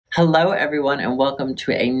Hello, everyone, and welcome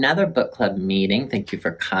to another book club meeting. Thank you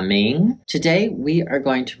for coming. Today, we are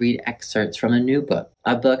going to read excerpts from a new book,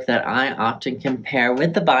 a book that I often compare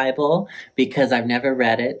with the Bible because I've never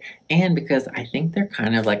read it and because I think they're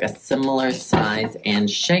kind of like a similar size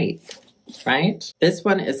and shape, right? This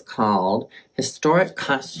one is called Historic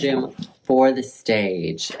Costume for the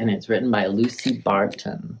Stage, and it's written by Lucy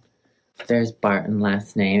Barton. There's Barton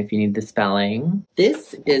last name if you need the spelling.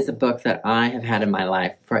 This is a book that I have had in my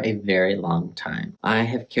life for a very long time. I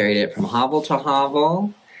have carried it from hovel to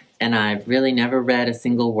hovel, and I've really never read a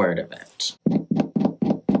single word of it.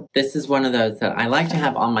 This is one of those that I like to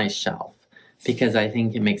have on my shelf because I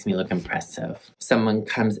think it makes me look impressive. Someone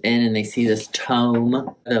comes in and they see this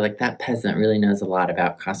tome, they're like, that peasant really knows a lot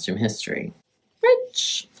about costume history.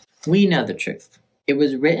 Which we know the truth. It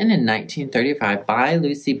was written in 1935 by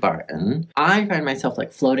Lucy Barton. I find myself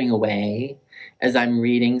like floating away as I'm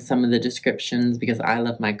reading some of the descriptions because I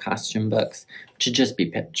love my costume books to just be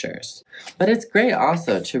pictures. But it's great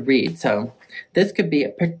also to read. So this could be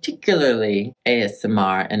particularly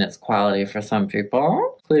ASMR in its quality for some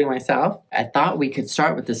people, including myself. I thought we could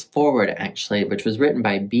start with this foreword actually, which was written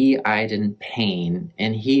by B. Iden Payne,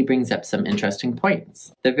 and he brings up some interesting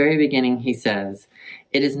points. At the very beginning he says,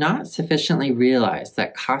 "It is not sufficiently realized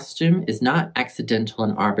that costume is not accidental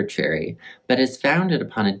and arbitrary, but is founded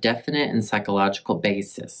upon a definite and psychological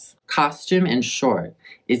basis. Costume, in short,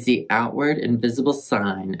 is the outward and visible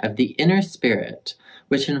sign of the inner spirit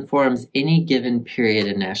which informs any given period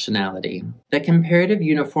and nationality. The comparative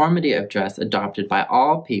uniformity of dress adopted by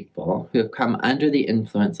all people who have come under the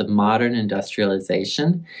influence of modern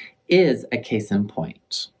industrialization is a case in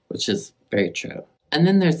point," which is very true. And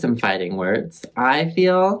then there's some fighting words. I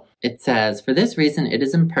feel it says, "For this reason, it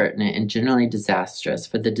is impertinent and generally disastrous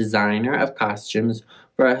for the designer of costumes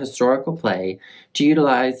for a historical play to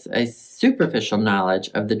utilize a superficial knowledge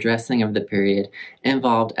of the dressing of the period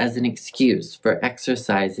involved as an excuse for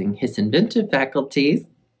exercising his inventive faculties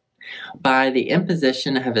by the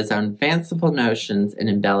imposition of his own fanciful notions and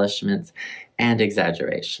embellishments and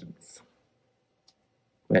exaggerations."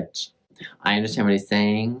 Which, I understand what he's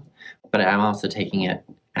saying, but I'm also taking it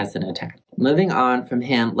as an attack. Moving on from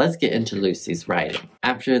him, let's get into Lucy's writing.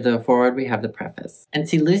 After the foreword, we have the preface. And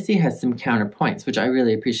see, Lucy has some counterpoints, which I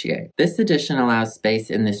really appreciate. This edition allows space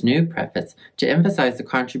in this new preface to emphasize the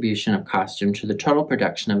contribution of costume to the total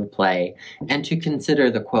production of a play and to consider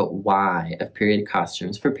the, quote, why of period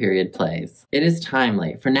costumes for period plays. It is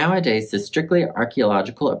timely, for nowadays the strictly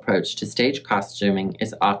archaeological approach to stage costuming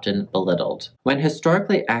is often belittled. When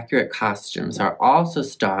historically accurate costumes are also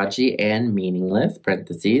stodgy and meaningless,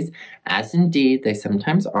 parentheses, as indeed they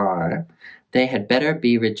sometimes are, they had better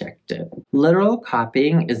be rejected. Literal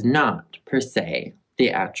copying is not, per se,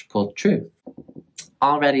 theatrical truth.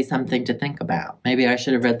 Already something to think about. Maybe I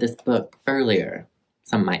should have read this book earlier,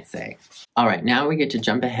 some might say. All right, now we get to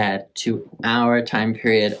jump ahead to our time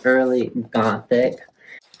period, early Gothic,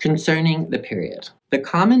 concerning the period. The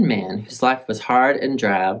common man, whose life was hard and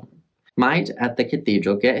drab, might at the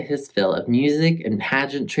cathedral get his fill of music and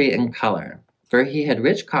pageantry and color, for he had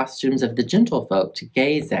rich costumes of the gentlefolk to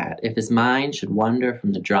gaze at if his mind should wander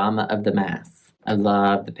from the drama of the mass. I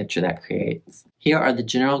love the picture that creates. Here are the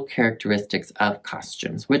general characteristics of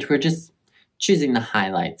costumes, which we're just choosing the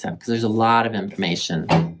highlights of because there's a lot of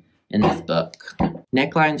information in this book.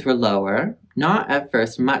 Necklines were lower, not at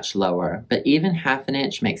first much lower, but even half an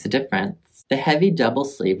inch makes a difference. The heavy double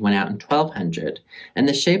sleeve went out in 1200, and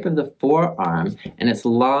the shape of the forearm and its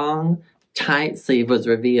long, tight sleeve was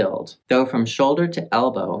revealed, though from shoulder to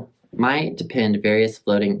elbow might depend various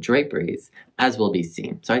floating draperies, as will be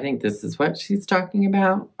seen. So I think this is what she's talking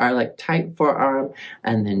about, our like tight forearm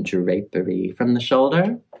and then drapery from the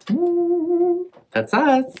shoulder. That's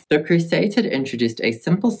us. The Crusades had introduced a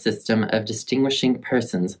simple system of distinguishing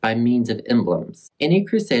persons by means of emblems. Any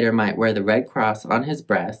crusader might wear the red cross on his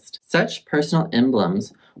breast. Such personal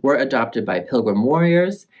emblems were adopted by pilgrim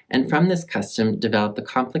warriors, and from this custom developed the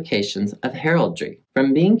complications of heraldry.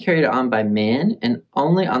 From being carried on by men and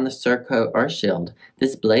only on the surcoat or shield,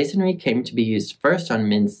 this blazonry came to be used first on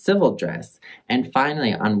men's civil dress and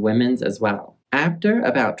finally on women's as well. After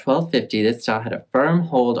about 1250, this style had a firm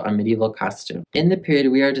hold on medieval costume. In the period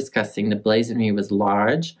we are discussing, the blazonry was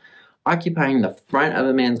large, occupying the front of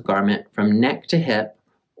a man's garment from neck to hip,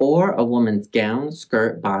 or a woman's gown,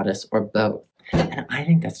 skirt, bodice, or both. And I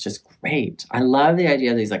think that's just great. I love the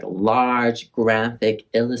idea of these like large, graphic,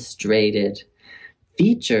 illustrated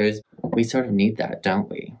features. We sort of need that, don't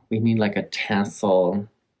we? We need like a tassel,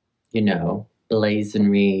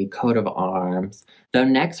 blazonry, coat of arms. Though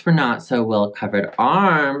necks were not so well covered,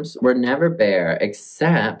 arms were never bare,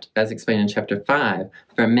 except, as explained in chapter 5,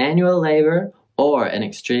 for manual labor or an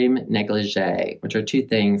extreme negligee, which are two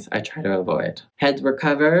things I try to avoid. Heads were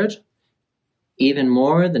covered, even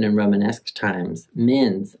more than in Romanesque times,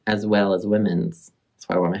 men's as well as women's. That's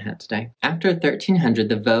why I wore my hat today. After 1300,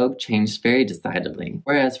 the vogue changed very decidedly.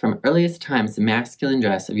 Whereas from earliest times the masculine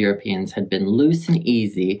dress of Europeans had been loose and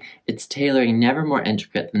easy, its tailoring never more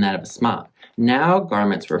intricate than that of a smock. Now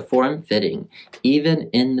garments were form-fitting, even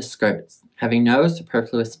in the skirts, having no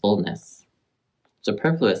superfluous fullness.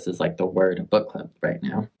 Superfluous is like the word of book club right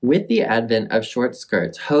now. With the advent of short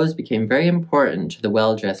skirts, hose became very important to the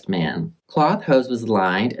well-dressed man. Cloth hose was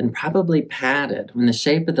lined and probably padded when the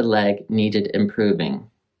shape of the leg needed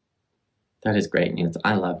improving. That is great news.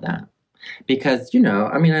 I love that. Because,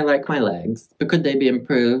 I like my legs, but could they be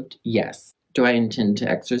improved? Yes. Do I intend to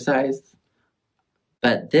exercise?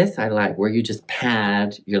 But this I like, where you just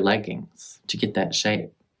pad your leggings to get that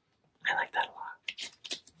shape. I like that a lot.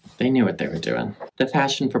 They knew what they were doing. The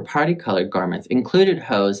fashion for party-colored garments included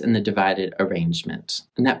hose in the divided arrangement.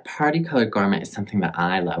 And that party-colored garment is something that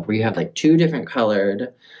I love, where you have like two different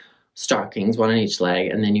colored stockings, one on each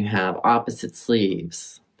leg, and then you have opposite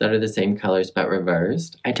sleeves that are the same colors but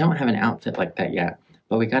reversed. I don't have an outfit like that yet,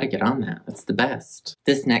 but we got to get on that. That's the best.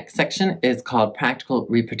 This next section is called Practical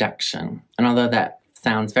Reproduction. And although that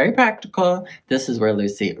sounds very practical, this is where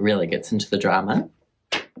Lucy really gets into the drama.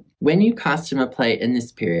 When you costume a play in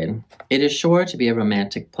this period, it is sure to be a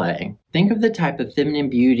romantic play. Think of the type of feminine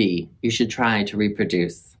beauty you should try to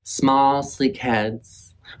reproduce. Small, sleek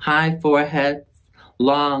heads, high foreheads,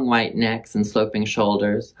 long white necks and sloping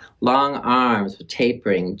shoulders, long arms with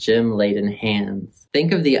tapering, gem-laden hands.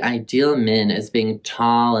 Think of the ideal men as being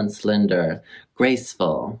tall and slender,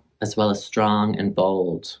 graceful, as well as strong and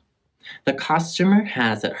bold. The costumer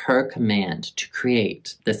has at her command to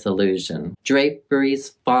create this illusion.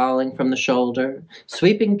 Draperies falling from the shoulder,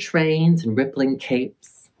 sweeping trains and rippling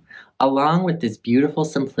capes. Along with this beautiful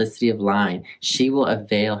simplicity of line, she will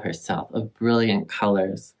avail herself of brilliant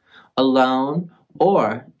colors, alone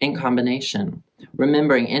or in combination,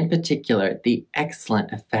 remembering in particular the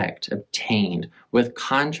excellent effect obtained with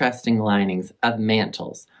contrasting linings of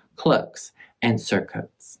mantles, cloaks, and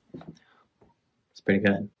surcoats. Pretty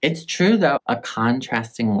good. It's true though, a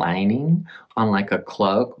contrasting lining on like a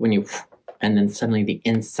cloak and then suddenly the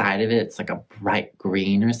inside of it's like a bright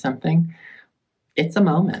green or something. It's a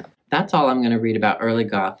moment. That's all I'm going to read about early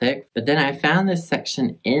Gothic, but then I found this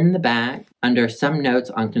section in the back under some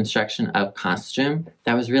notes on construction of costume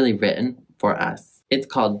that was really written for us. It's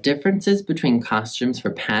called Differences Between Costumes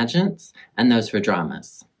for Pageants and Those for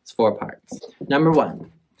Dramas. It's 4 parts. Number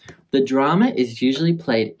 1. The drama is usually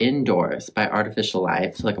played indoors by artificial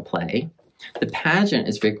light, so like a play. The pageant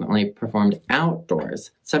is frequently performed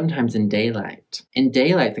outdoors, sometimes in daylight. In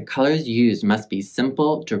daylight, the colors used must be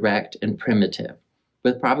simple, direct, and primitive,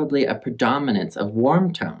 with probably a predominance of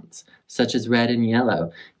warm tones, such as red and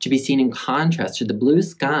yellow, to be seen in contrast to the blue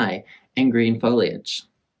sky and green foliage.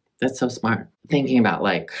 That's so smart. Thinking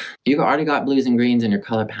about you've already got blues and greens in your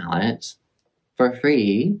color palette for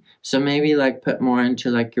free, so maybe put more into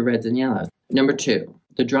your reds and yellows. Number 2,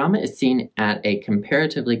 the drama is seen at a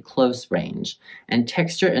comparatively close range, and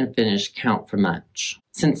texture and finish count for much.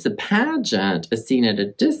 Since the pageant is seen at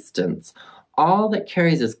a distance, all that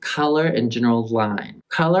carries is color and general line.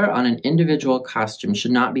 Color on an individual costume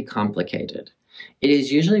should not be complicated. It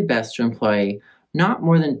is usually best to employ not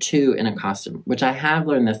more than 2 in a costume, which I have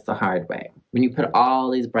learned this the hard way. When you put all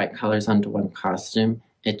these bright colors onto one costume,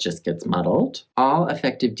 it just gets muddled. All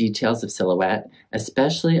effective details of silhouette,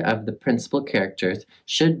 especially of the principal characters,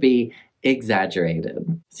 should be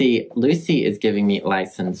exaggerated. See, Lucy is giving me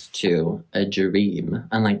license to a dream,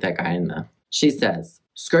 unlike that guy She says,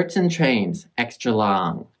 skirts and trains, extra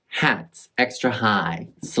long. Hats, extra high.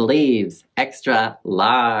 Sleeves, extra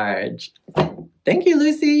large. Thank you,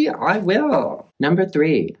 Lucy. I will. Number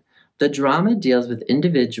 3, the drama deals with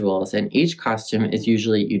individuals and each costume is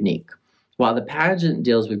usually unique, while the pageant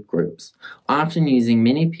deals with groups, often using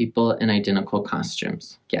many people in identical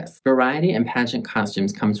costumes. Yes, variety in pageant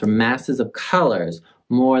costumes comes from masses of colors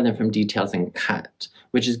more than from details in cut,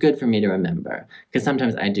 which is good for me to remember, because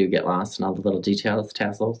sometimes I do get lost in all the little details,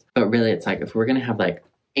 tassels. But really, it's if we're going to have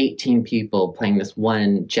 18 people playing this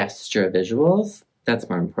one gesture of visuals, that's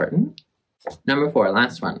more important. Number 4,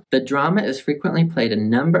 last one. The drama is frequently played a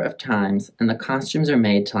number of times and the costumes are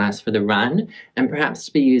made to last for the run and perhaps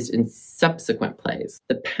to be used in subsequent plays.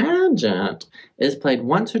 The pageant is played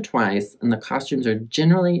once or twice and the costumes are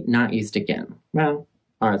generally not used again. Well,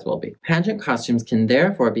 Ours will be. Pageant costumes can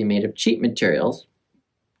therefore be made of cheap materials,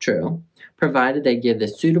 true, provided they give the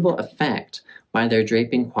suitable effect by their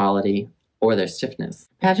draping quality or their stiffness.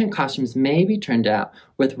 Pageant costumes may be turned out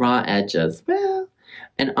with raw edges, well,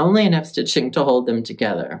 and only enough stitching to hold them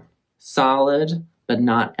together. Solid, but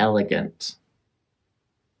not elegant.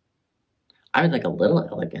 I would like a little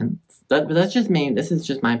elegance. But that's just me. This is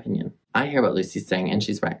just my opinion. I hear what Lucy's saying, and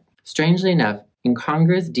she's right. Strangely enough,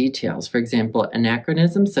 incongruous details, for example,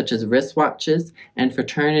 anachronisms such as wristwatches and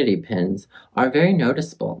fraternity pins, are very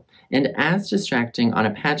noticeable and as distracting on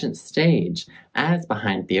a pageant stage as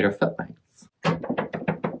behind theater footlights.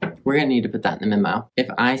 We're going to need to put that in the memo. If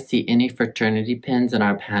I see any fraternity pins in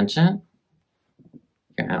our pageant,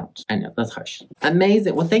 you're out. I know, that's harsh.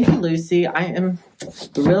 Amazing. Well, thank you, Lucy. I am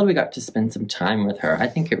thrilled we got to spend some time with her. I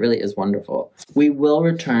think it really is wonderful. We will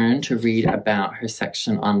return to read about her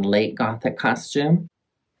section on late Gothic costume.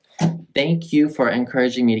 Thank you for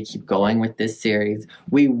encouraging me to keep going with this series.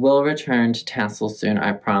 We will return to Tassel soon,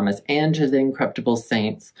 I promise, and to the Incorruptible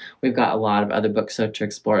Saints. We've got a lot of other books to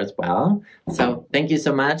explore as well. So thank you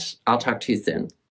so much. I'll talk to you soon.